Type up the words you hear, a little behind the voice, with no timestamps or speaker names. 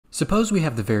Suppose we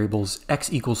have the variables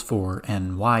x equals 4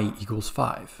 and y equals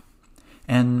 5,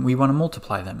 and we want to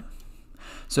multiply them.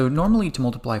 So normally to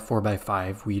multiply 4 by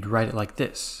 5, we'd write it like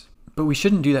this. But we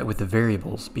shouldn't do that with the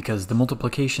variables because the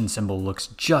multiplication symbol looks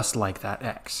just like that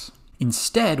x.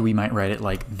 Instead, we might write it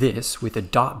like this with a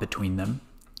dot between them.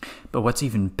 But what's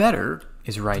even better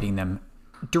is writing them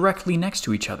directly next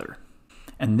to each other.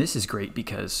 And this is great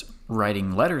because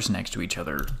writing letters next to each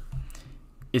other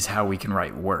is how we can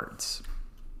write words.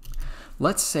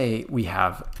 Let's say we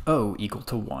have O equal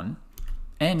to 1,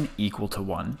 N equal to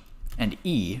 1, and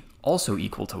E also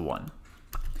equal to 1.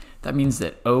 That means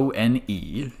that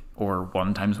ONE, or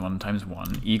 1 times 1 times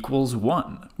 1, equals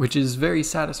 1, which is very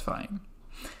satisfying.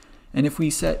 And if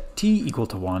we set T equal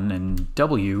to 1 and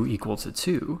W equal to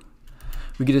 2,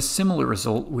 we get a similar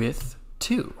result with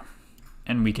 2.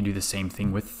 And we can do the same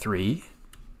thing with 3.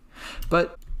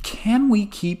 But can we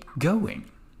keep going?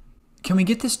 Can we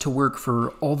get this to work for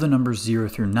all the numbers 0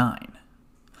 through 9?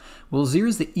 Well, 0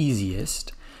 is the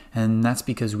easiest, and that's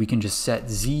because we can just set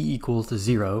z equal to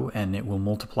 0 and it will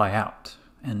multiply out.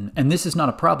 And this is not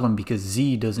a problem because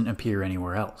z doesn't appear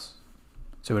anywhere else.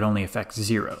 So it only affects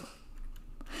 0.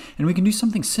 And we can do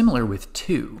something similar with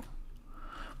 2.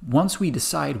 Once we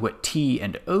decide what t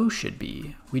and o should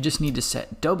be, we just need to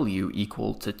set w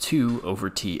equal to 2 over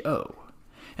to.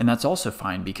 And that's also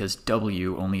fine because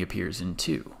w only appears in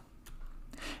 2.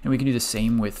 And we can do the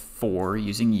same with 4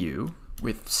 using u,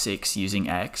 with 6 using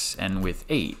x, and with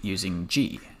 8 using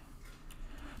g.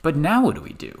 But now what do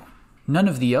we do? None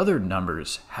of the other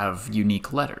numbers have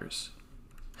unique letters.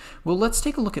 Well, let's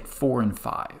take a look at 4 and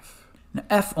 5. Now,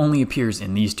 f only appears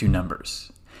in these two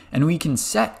numbers, and we can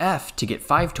set f to get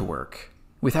 5 to work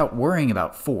without worrying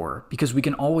about 4 because we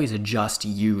can always adjust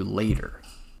u later.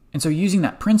 And so using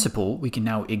that principle, we can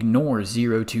now ignore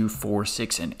 0, 2, 4,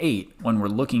 6, and 8 when we're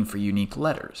looking for unique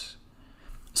letters.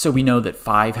 So we know that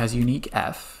 5 has unique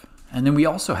f, and then we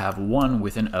also have 1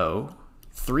 with an O,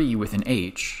 3 with an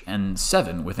H, and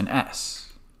 7 with an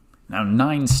S. Now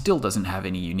 9 still doesn't have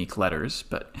any unique letters,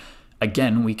 but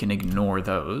again we can ignore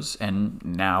those, and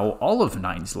now all of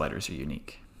 9's letters are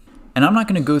unique. And I'm not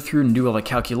going to go through and do all the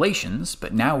calculations,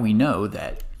 but now we know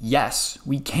that yes,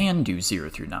 we can do 0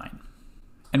 through 9.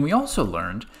 And we also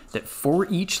learned that for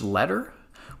each letter,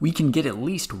 we can get at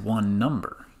least one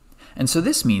number. And so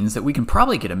this means that we can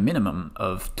probably get a minimum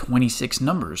of 26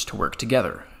 numbers to work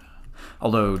together.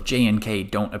 Although J and K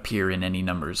don't appear in any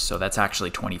numbers, so that's actually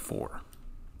 24.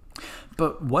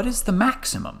 But what is the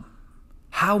maximum?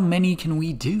 How many can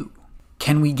we do?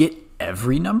 Can we get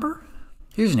every number?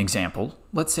 Here's an example.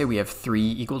 Let's say we have 3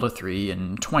 equal to 3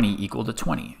 and 20 equal to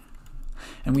 20.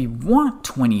 And we want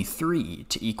 23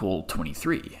 to equal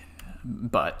 23.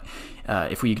 But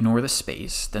if we ignore the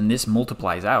space, then this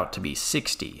multiplies out to be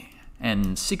 60.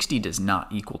 And 60 does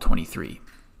not equal 23.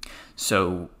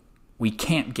 So we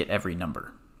can't get every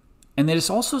number. And this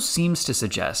also seems to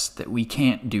suggest that we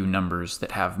can't do numbers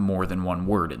that have more than one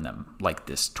word in them, like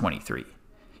this 23.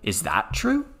 Is that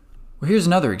true? Well, here's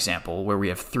another example where we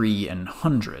have 3 and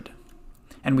 100.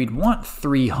 And we'd want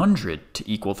 300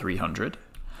 to equal 300.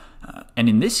 And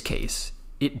in this case,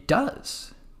 it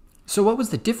does. So what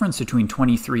was the difference between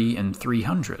 23 and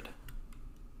 300?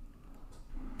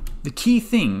 The key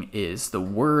thing is the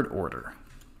word order.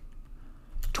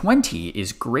 20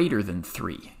 is greater than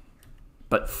 3,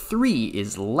 but 3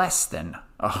 is less than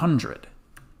 100.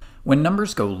 When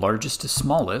numbers go largest to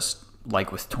smallest,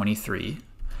 like with 23,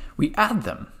 we add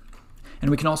them.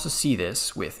 And we can also see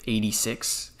this with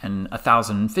 86 and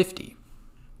 1050.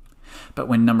 But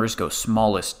when numbers go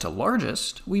smallest to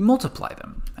largest, we multiply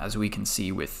them, as we can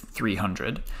see with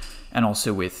 300, and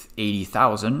also with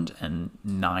 80,000 and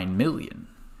 9 million.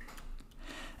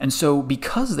 And so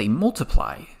because they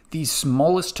multiply, these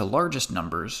smallest to largest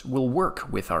numbers will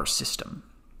work with our system.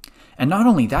 And not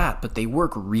only that, but they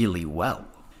work really well.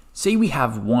 Say we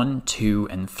have 1, 2,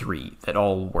 and 3 that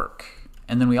all work,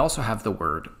 and then we also have the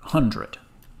word 100.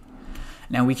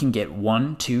 Now we can get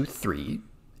 1, 2, 3,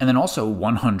 and then also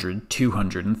 100,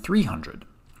 200, and 300.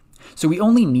 So we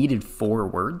only needed 4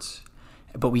 words,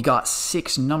 but we got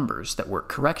 6 numbers that work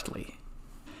correctly.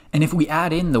 And if we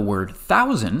add in the word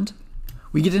 1,000,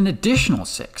 we get an additional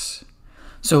 6.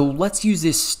 So let's use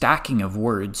this stacking of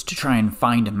words to try and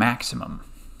find a maximum.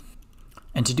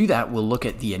 And to do that, we'll look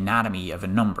at the anatomy of a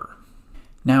number.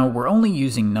 Now, we're only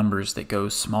using numbers that go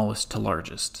smallest to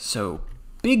largest, so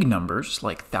big numbers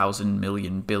like 1,000,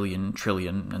 million, billion,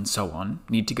 trillion, and so on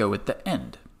need to go at the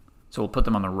end. So we'll put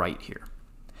them on the right here.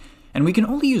 And we can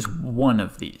only use one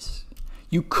of these.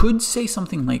 You could say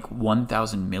something like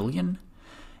 1,000 million,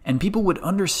 And people would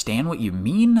understand what you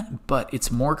mean, but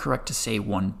it's more correct to say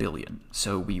 1 billion.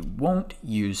 So we won't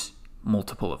use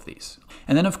multiple of these.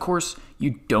 And then, of course,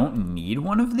 you don't need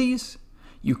one of these.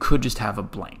 You could just have a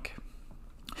blank.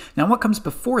 Now, what comes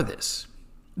before this?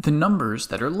 The numbers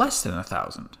that are less than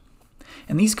 1,000.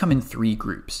 And these come in 3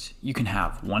 groups. You can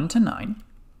have 1 to 9,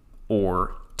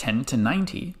 or 10 to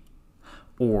 90,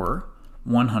 or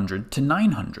 100 to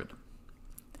 900.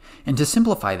 And to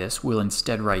simplify this, we'll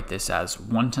instead write this as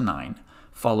 1 to 9,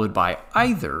 followed by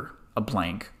either a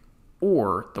blank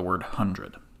or the word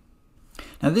 100.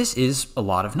 Now this is a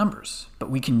lot of numbers, but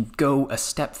we can go a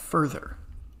step further.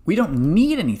 We don't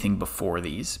need anything before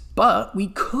these, but we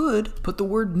could put the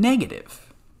word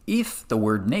negative. If the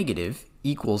word negative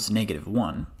equals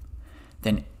 -1,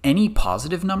 then any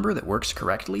positive number that works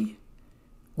correctly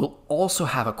will also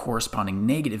have a corresponding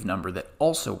negative number that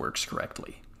also works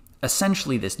correctly.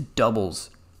 Essentially, this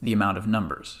doubles the amount of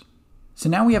numbers. So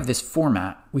now we have this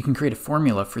format, we can create a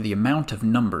formula for the amount of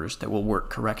numbers that will work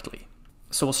correctly.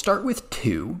 So we'll start with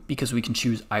 2, because we can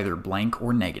choose either blank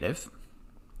or negative.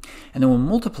 And then we'll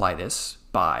multiply this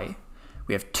by,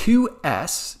 we have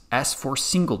 2s, s for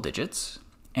single digits,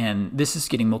 and this is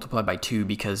getting multiplied by 2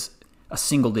 because a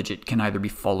single digit can either be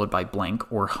followed by blank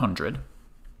or 100.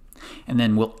 And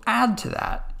then we'll add to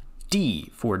that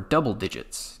d for double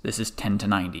digits. This is 10 to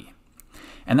 90.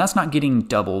 And that's not getting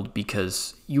doubled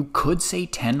because you could say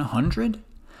 1000,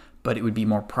 but it would be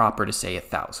more proper to say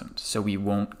 1,000. So we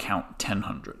won't count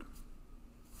 1000.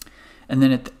 And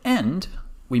then at the end,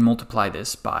 we multiply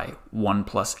this by 1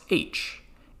 plus h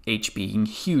being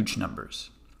huge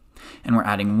numbers. And we're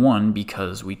adding 1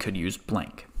 because we could use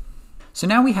blank. So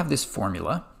now we have this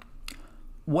formula.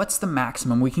 What's the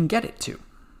maximum we can get it to?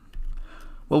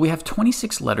 Well, we have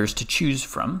 26 letters to choose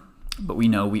from, but we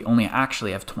know we only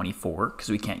actually have 24 because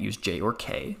we can't use J or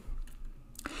K.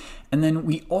 And then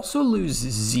we also lose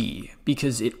Z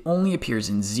because it only appears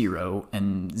in 0,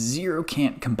 and 0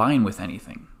 can't combine with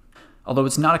anything. Although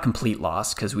it's not a complete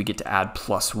loss because we get to add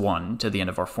 +1 to the end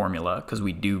of our formula because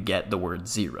we do get the word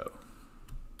 0.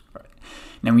 All right.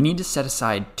 Now we need to set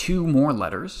aside 2 more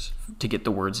letters to get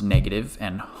the words negative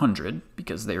and 100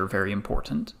 because they are very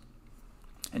important.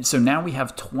 And so now we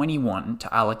have 21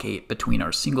 to allocate between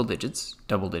our single digits,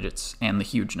 double digits, and the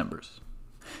huge numbers.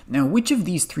 Now, which of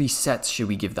these 3 sets should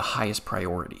we give the highest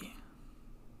priority?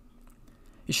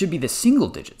 It should be the single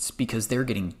digits because they're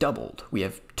getting doubled. We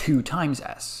have 2 times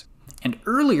s. And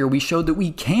earlier we showed that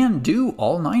we can do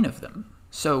all 9 of them.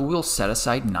 So we'll set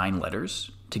aside 9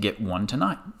 letters to get 1 to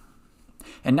 9.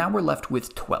 And now we're left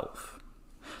with 12.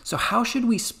 So how should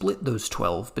we split those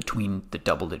 12 between the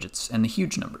double digits and the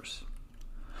huge numbers?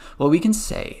 Well, we can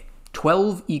say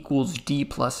 12 equals d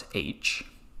plus h.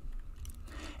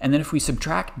 And then if we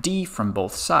subtract d from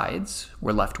both sides,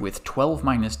 we're left with 12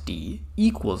 minus d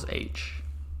equals h.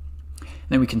 And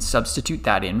then we can substitute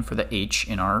that in for the h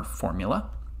in our formula.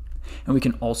 And we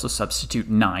can also substitute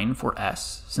 9 for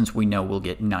s, since we know we'll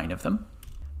get 9 of them,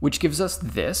 which gives us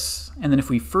this. And then if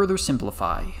we further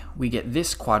simplify, we get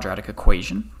this quadratic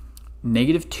equation,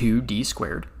 -2d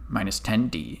squared minus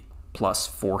 10d plus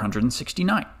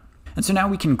 469. And so now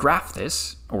we can graph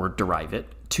this, or derive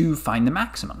it, to find the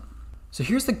maximum. So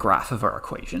here's the graph of our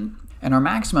equation, and our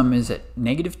maximum is at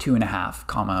 -2.5,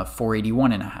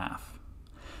 481.5.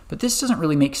 But this doesn't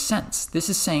really make sense. This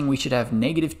is saying we should have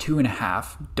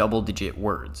 -2.5 double-digit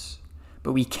words.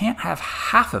 But we can't have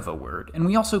half of a word, and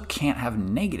we also can't have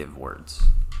negative words.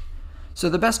 So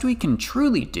the best we can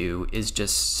truly do is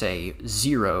just say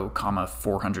 0,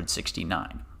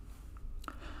 469.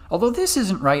 Although this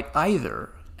isn't right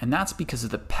either, and that's because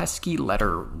of the pesky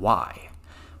letter y.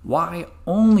 Y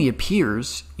only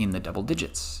appears in the double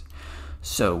digits.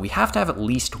 So we have to have at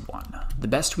least 1. The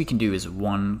best we can do is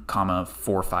 1,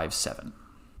 457.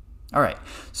 All right,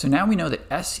 so now we know that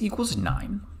s equals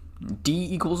 9, d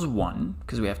equals 1,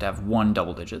 because we have to have 1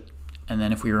 double digit. And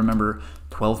then if we remember,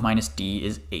 12 minus d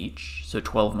is h, so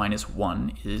 12 minus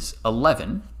 1 is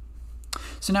 11.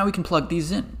 So now we can plug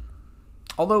these in.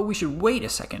 Although we should wait a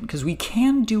second, because we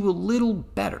can do a little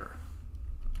better.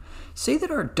 Say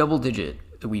that our double digit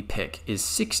that we pick is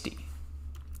 60.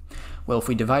 Well, if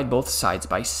we divide both sides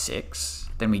by 6,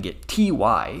 then we get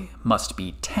ty must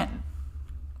be 10.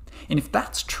 And if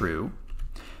that's true,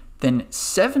 then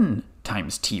 7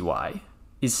 times ty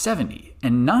is 70,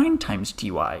 and 9 times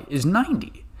ty is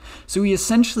 90. So we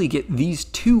essentially get these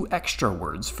 2 extra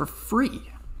words for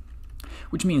free,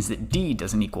 which means that d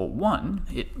doesn't equal 1,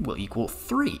 it will equal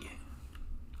 3.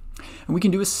 And we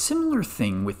can do a similar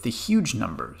thing with the huge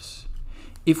numbers.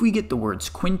 If we get the words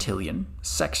quintillion,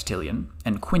 sextillion,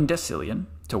 and quindecillion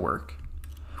to work,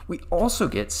 we also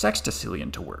get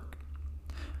sextillion to work.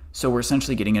 So we're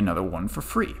essentially getting another one for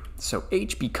free. So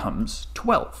h becomes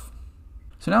 12.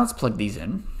 So now let's plug these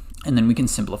in, and then we can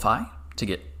simplify to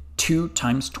get 2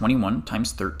 times 21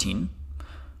 times 13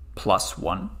 plus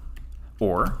 1,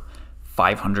 or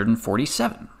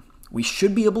 547. We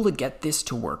should be able to get this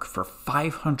to work for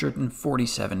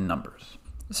 547 numbers.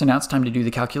 So now it's time to do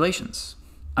the calculations.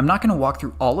 I'm not going to walk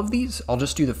through all of these, I'll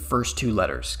just do the first 2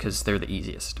 letters because they're the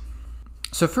easiest.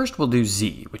 So first we'll do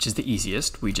z, which is the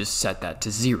easiest. We just set that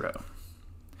to 0.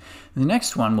 The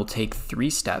next one will take 3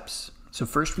 steps. So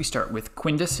first we start with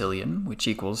quindecillion, which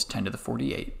equals 10 to the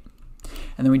 48.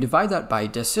 And then we divide that by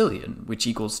decillion, which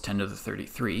equals 10 to the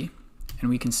 33. And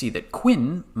we can see that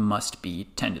quin must be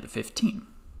 10 to the 15.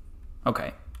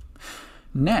 Okay.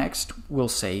 Next, we'll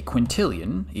say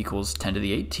quintillion equals 10 to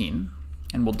the 18.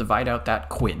 And we'll divide out that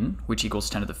quin, which equals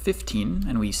 10 to the 15.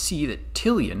 And we see that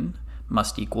tillion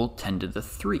must equal 10 to the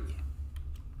 3.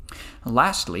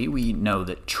 Lastly, we know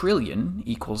that trillion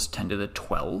equals 10 to the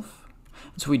 12.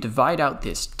 So we divide out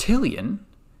this tillion,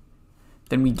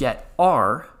 then we get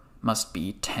r must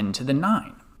be 10 to the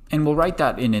 9. And we'll write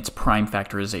that in its prime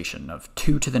factorization of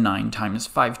 2 to the 9 times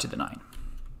 5 to the 9.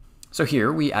 So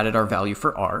here we added our value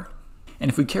for r,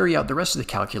 and if we carry out the rest of the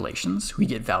calculations, we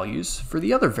get values for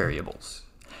the other variables.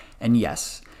 And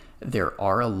yes, there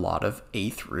are a lot of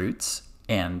eighth roots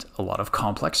and a lot of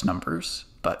complex numbers,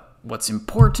 but what's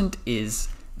important is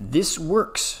this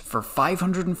works for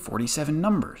 547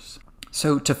 numbers.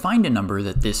 So to find a number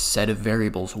that this set of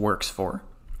variables works for,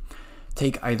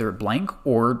 take either blank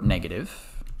or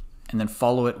negative, and then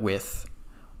follow it with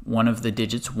one of the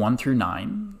digits 1 through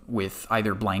 9 with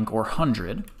either blank or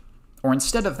 100, or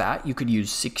instead of that, you could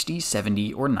use 60,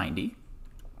 70, or 90,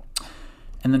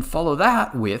 and then follow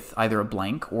that with either a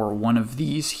blank or one of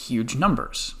these huge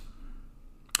numbers.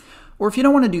 Or if you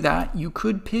don't want to do that, you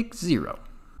could pick 0.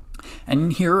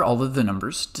 And here are all of the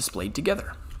numbers displayed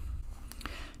together.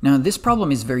 Now, this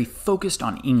problem is very focused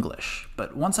on English,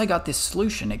 but once I got this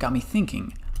solution, it got me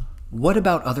thinking, what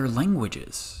about other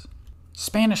languages?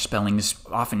 Spanish spellings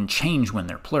often change when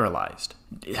they're pluralized.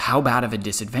 How bad of a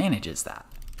disadvantage is that?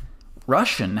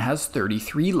 Russian has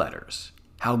 33 letters.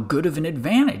 How good of an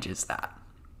advantage is that?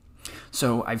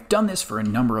 So I've done this for a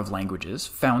number of languages,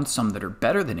 found some that are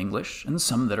better than English and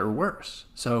some that are worse.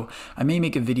 So I may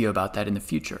make a video about that in the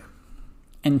future.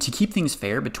 And to keep things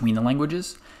fair between the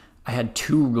languages, I had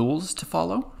 2 rules to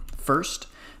follow. First,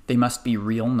 they must be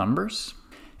real numbers.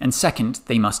 And second,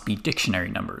 they must be dictionary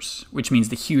numbers, which means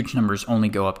the huge numbers only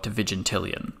go up to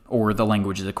vigintillion, or the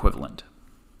language's equivalent.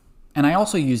 And I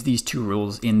also use these 2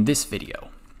 rules in this video.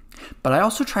 But I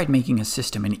also tried making a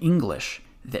system in English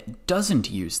that doesn't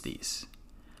use these.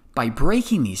 By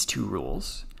breaking these 2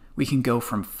 rules, we can go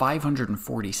from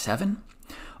 547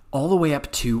 all the way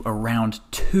up to around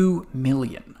 2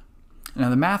 million. Now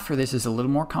the math for this is a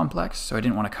little more complex, so I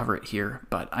didn't want to cover it here,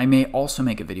 but I may also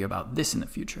make a video about this in the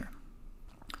future.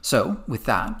 So with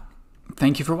that,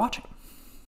 thank you for watching.